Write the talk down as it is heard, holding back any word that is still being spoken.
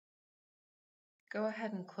Go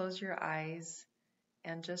ahead and close your eyes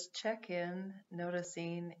and just check in,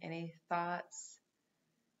 noticing any thoughts,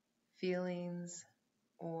 feelings,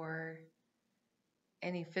 or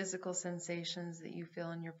any physical sensations that you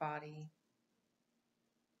feel in your body.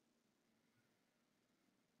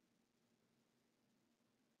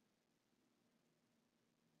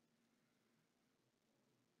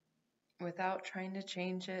 Without trying to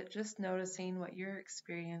change it, just noticing what your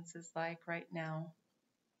experience is like right now.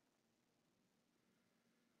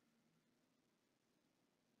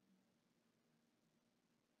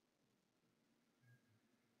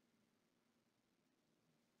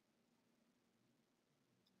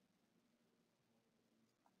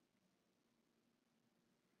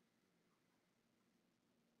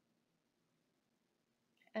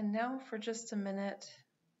 And now for just a minute,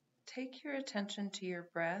 take your attention to your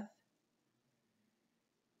breath.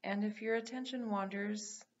 And if your attention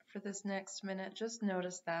wanders for this next minute, just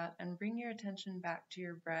notice that and bring your attention back to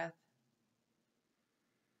your breath.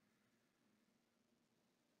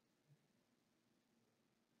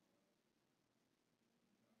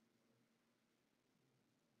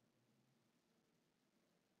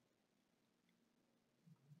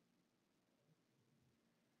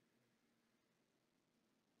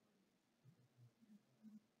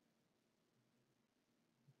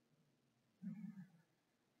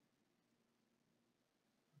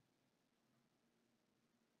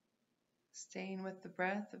 Staying with the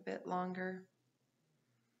breath a bit longer.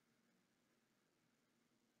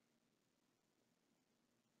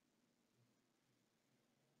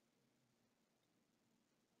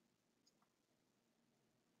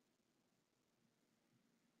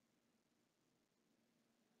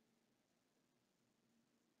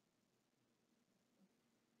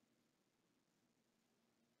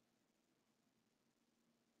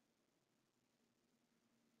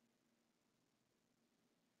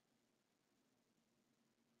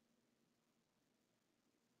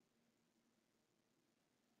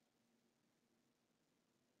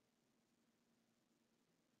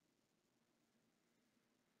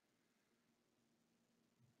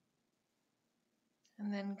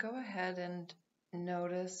 And then go ahead and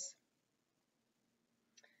notice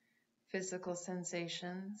physical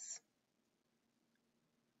sensations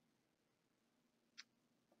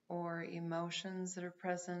or emotions that are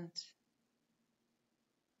present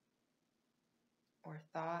or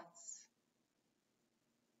thoughts.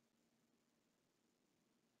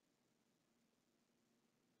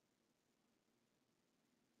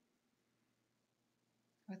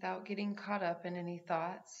 Without getting caught up in any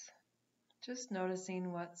thoughts, just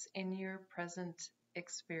noticing what's in your present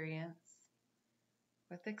experience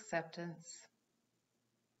with acceptance.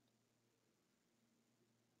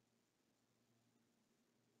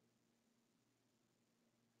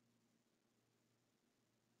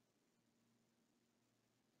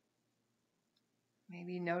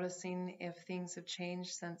 Maybe noticing if things have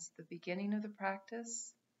changed since the beginning of the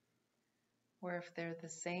practice, or if they're the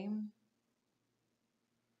same.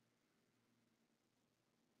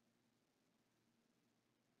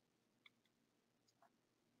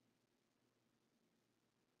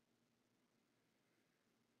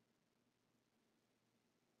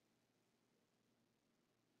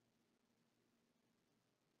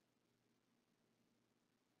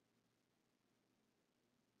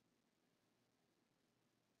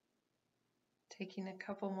 Taking a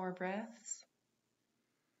couple more breaths.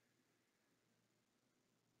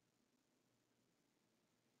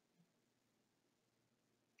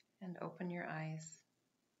 And open your eyes.